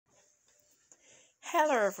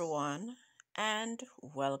Hello everyone and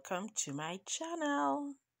welcome to my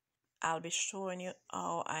channel. I'll be showing you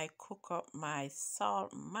how I cook up my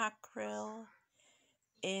salt mackerel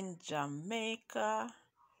in Jamaica.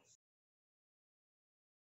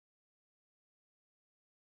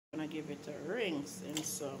 I'm gonna give it a rinse in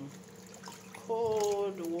some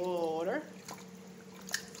cold water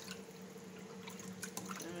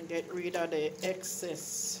and get rid of the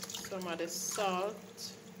excess, some of the salt.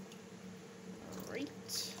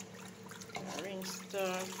 Alright, rinsed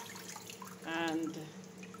off, and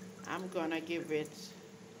I'm gonna give it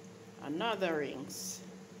another rinse.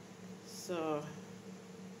 So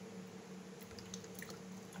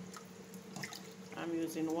I'm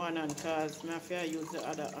using one hand because I use the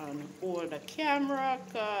other hand hold the camera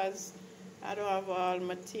because I don't have all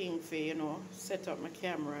my thing for set up my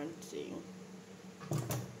camera and thing.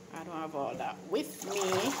 I don't have all that with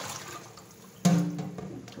me.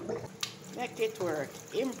 Make it work.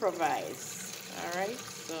 Improvise. Alright,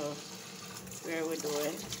 so where we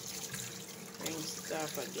doing? Bring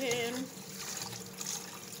stuff again.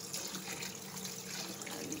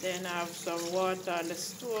 And then I have some water on the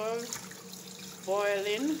stove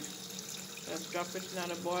boiling. Just drop it in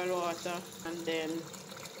the boiled water and then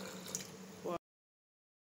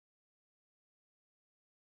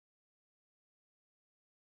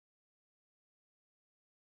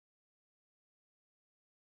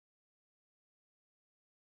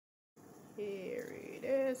here it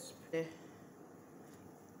is.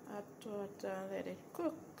 Hot water and let it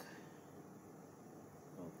cook.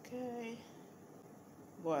 Okay.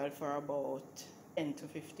 Boil for about 10 to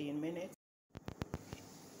 15 minutes.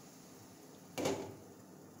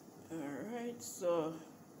 Alright, so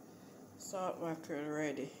salt mackerel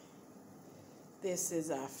ready. This is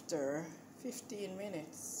after 15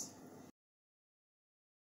 minutes.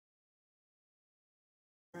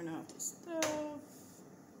 Turn off the stove.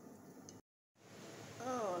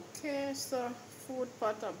 Okay, so food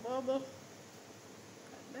pot a bubble. Look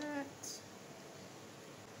at that.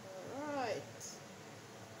 Alright.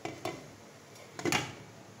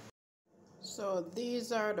 So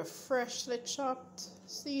these are the freshly chopped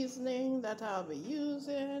seasoning that I'll be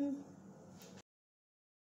using.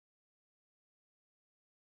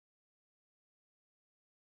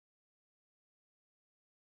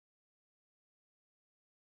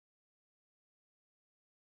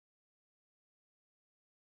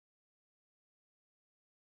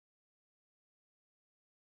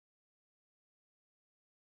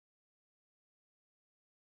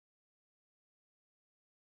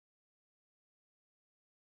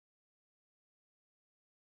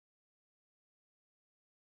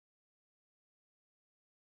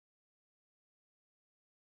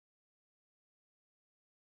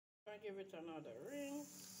 I'll give it another ring.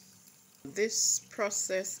 This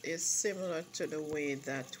process is similar to the way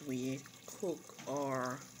that we cook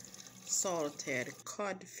our salted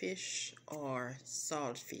codfish or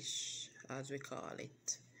saltfish, as we call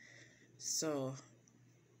it. So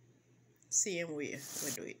same way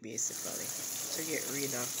we do it basically to get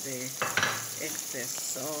rid of the excess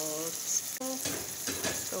salt.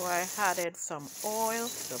 So I added some oil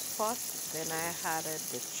to the pot, then I added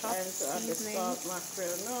the chopped seasoning. Time to add the salt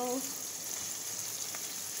mackerel now.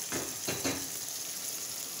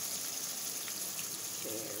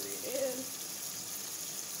 There it is.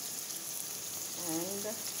 And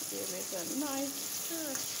give it a nice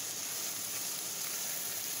stir.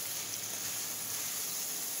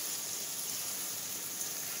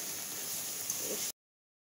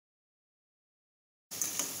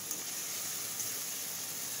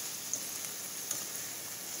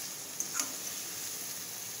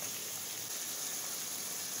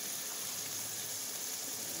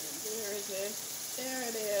 There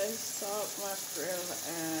it is, salt mackerel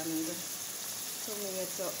and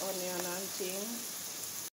tomato, onion and thing.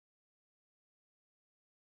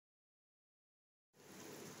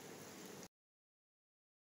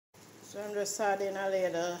 So I'm just adding a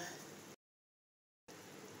little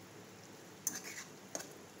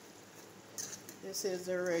this is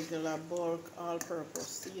the regular bulk all-purpose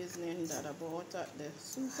seasoning that I bought at the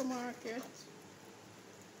supermarket.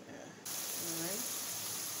 Yeah. Alright.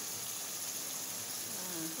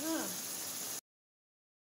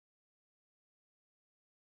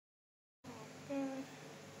 Okay.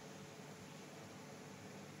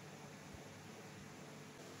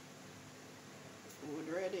 Food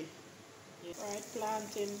ready. Right,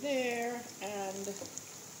 plantain there and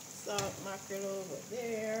salt mackerel over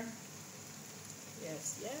there.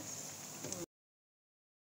 Yes, yes.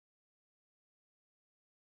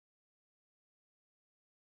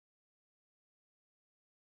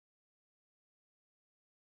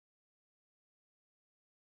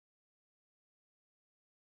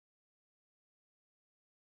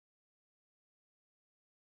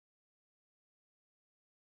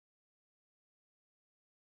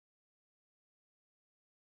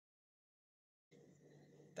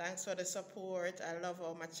 Thanks for the support. I love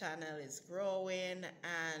how my channel is growing,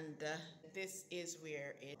 and this is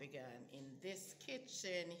where it began, in this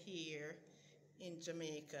kitchen here in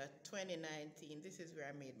Jamaica, 2019. This is where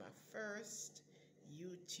I made my first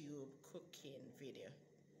YouTube cooking video.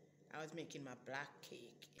 I was making my black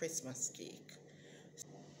cake, Christmas cake.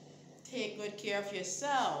 Take good care of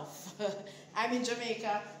yourself. I'm in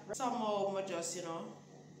Jamaica. Somehow I just,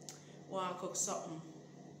 want to cook something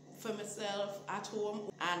for myself at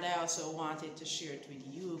home, and I also wanted to share it with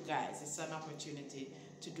you guys. It's an opportunity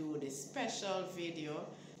to do this special video.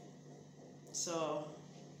 So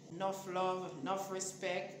enough love, enough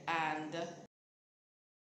respect, and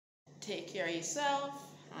take care of yourself.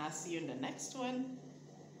 I'll see you in the next one.